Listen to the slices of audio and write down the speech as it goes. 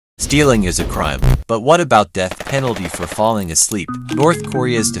Stealing is a crime. But what about death penalty for falling asleep? North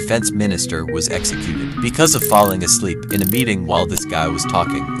Korea's defense minister was executed because of falling asleep in a meeting while this guy was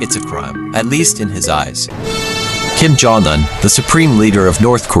talking. It's a crime, at least in his eyes. Kim Jong Un, the supreme leader of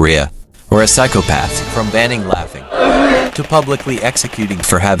North Korea, or a psychopath, from banning laughing to publicly executing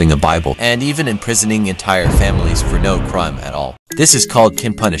for having a Bible, and even imprisoning entire families for no crime at all. This is called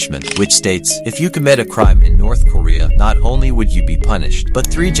Kim punishment, which states, if you commit a crime in North Korea, not only would you be punished, but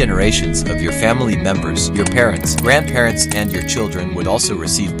 3 generations of your family members, your parents, grandparents, and your children would also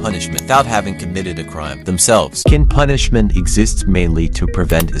receive punishment without having committed a crime themselves. Kim punishment exists mainly to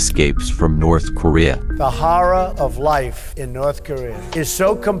prevent escapes from North Korea. The horror of life in North Korea is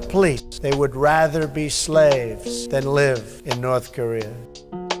so complete, they would rather be slaves than live in North Korea.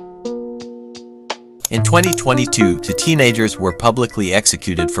 In 2022, 2 teenagers were publicly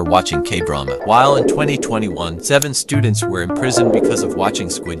executed for watching K-drama, while in 2021, 7 students were imprisoned because of watching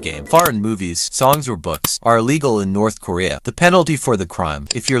Squidgame. Foreign movies, songs, or books are illegal in North Korea. The penalty for the crime,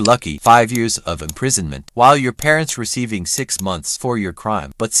 if you're lucky, 5 years of imprisonment, while your parents receiving 6 months for your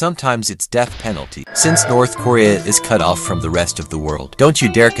crime. But sometimes it's death penalty. Since North Korea is cut off from the rest of the world, don't you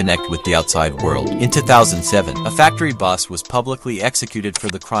dare connect with the outside world. In 2007, a factory boss was publicly executed for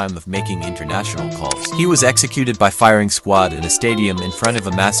the crime of making international calls. He was executed by firing squad in a stadium in front of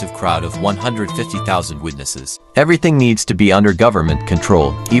a massive crowd of 150,000 witnesses. Everything needs to be under government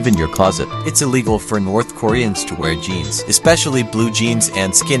control, even your closet. It's illegal for North Koreans to wear jeans, especially blue jeans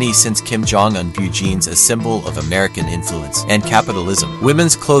and skinny, since Kim Jong Un viewed jeans as symbol of American influence and capitalism.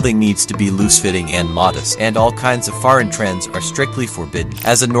 Women's clothing needs to be loose-fitting and modest, and all kinds of foreign trends are strictly forbidden.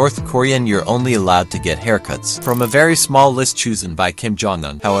 As a North Korean, you're only allowed to get haircuts from a very small list chosen by Kim Jong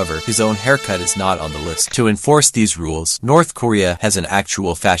Un. However, his own haircut is not on the list. To enforce these rules, North Korea has an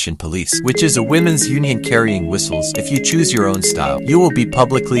actual fashion police, which is a women's union carrying whistles. If you choose your own style, you will be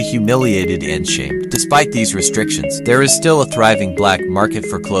publicly humiliated and shamed. Despite these restrictions, there is still a thriving black market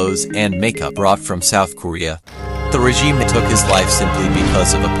for clothes and makeup brought from South Korea. The regime took his life simply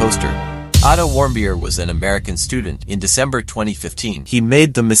because of a poster. Otto Warmbier was an American student. In December 2015, he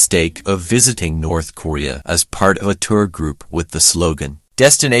made the mistake of visiting North Korea as part of a tour group with the slogan,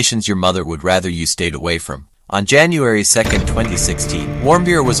 "Destinations your mother would rather you stayed away from." On January 2, 2016,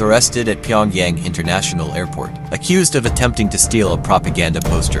 Warmbier was arrested at Pyongyang International Airport, accused of attempting to steal a propaganda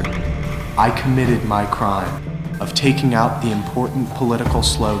poster. I committed my crime of taking out the important political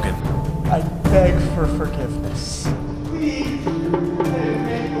slogan. I beg for forgiveness. Please,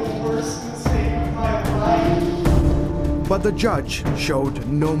 make the worst mistake of my life. But the judge showed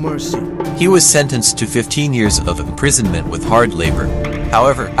no mercy. He was sentenced to 15 years of imprisonment with hard labor.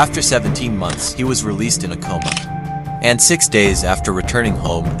 However, after 17 months, he was released in a coma. And 6 days after returning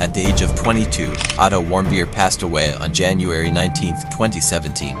home at the age of 22, Otto Warmbier passed away on January 19,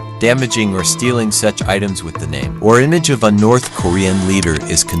 2017. Damaging or stealing such items with the name or image of a North Korean leader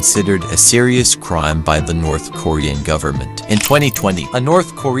is considered a serious crime by the North Korean government. In 2020, a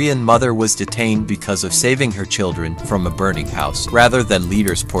North Korean mother was detained because of saving her children from a burning house rather than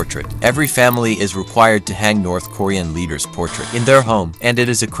leader's portrait. Every family is required to hang North Korean leader's portrait in their home, and it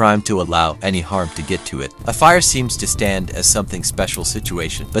is a crime to allow any harm to get to it. A fire seems to stand as something special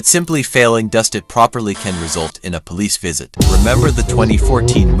situation, but simply failing to dust it properly can result in a police visit. Remember the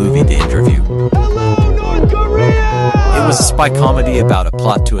 2014 movie The Interview? Hello, North Korea! It was a spy comedy about a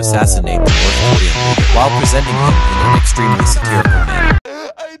plot to assassinate the North Korean leader while presenting him in an extremely satirical manner.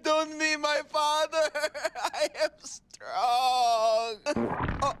 I don't need my father. I am strong.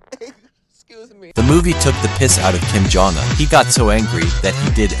 Oh, excuse me. The movie took the piss out of Kim Jong Un. He got so angry that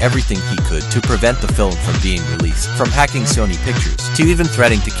he did everything he could to prevent the film from being released, from hacking Sony Pictures, to even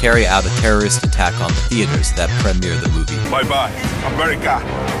threatening to carry out a terrorist attack on the theaters that premiere the movie. Bye-bye, America.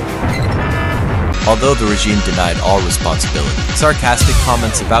 Although the regime denied all responsibility, sarcastic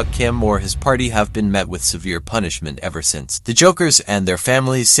comments about Kim or his party have been met with severe punishment ever since. The jokers and their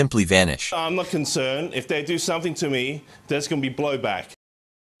families simply vanish. I'm not concerned. If they do something to me, there's going to be blowback.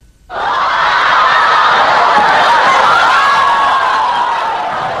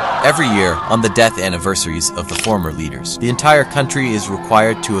 Every year, on the death anniversaries of the former leaders, the entire country is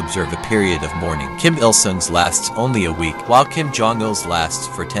required to observe a period of mourning. Kim Il-sung's lasts only a week, while Kim Jong-il's lasts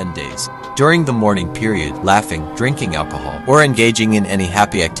for 10 days. During the mourning period, laughing, drinking alcohol, or engaging in any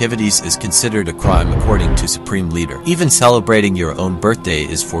happy activities is considered a crime according to Supreme Leader. Even celebrating your own birthday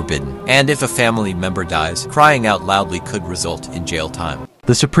is forbidden. And if a family member dies, crying out loudly could result in jail time.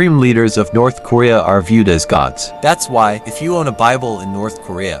 The supreme leaders of North Korea are viewed as gods. That's why, if you own a Bible in North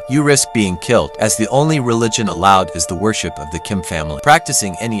Korea, you risk being killed, as the only religion allowed is the worship of the Kim family.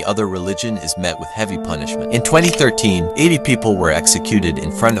 Practicing any other religion is met with heavy punishment. In 2013, 80 people were executed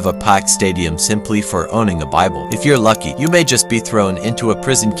in front of a packed stadium simply for owning a Bible. If you're lucky, you may just be thrown into a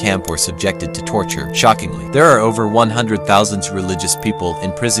prison camp or subjected to torture. Shockingly, there are over 100,000 religious people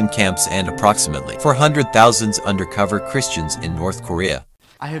in prison camps and approximately 400,000 undercover Christians in North Korea.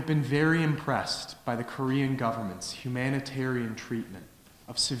 I have been very impressed by the Korean government's humanitarian treatment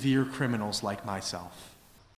of severe criminals like myself.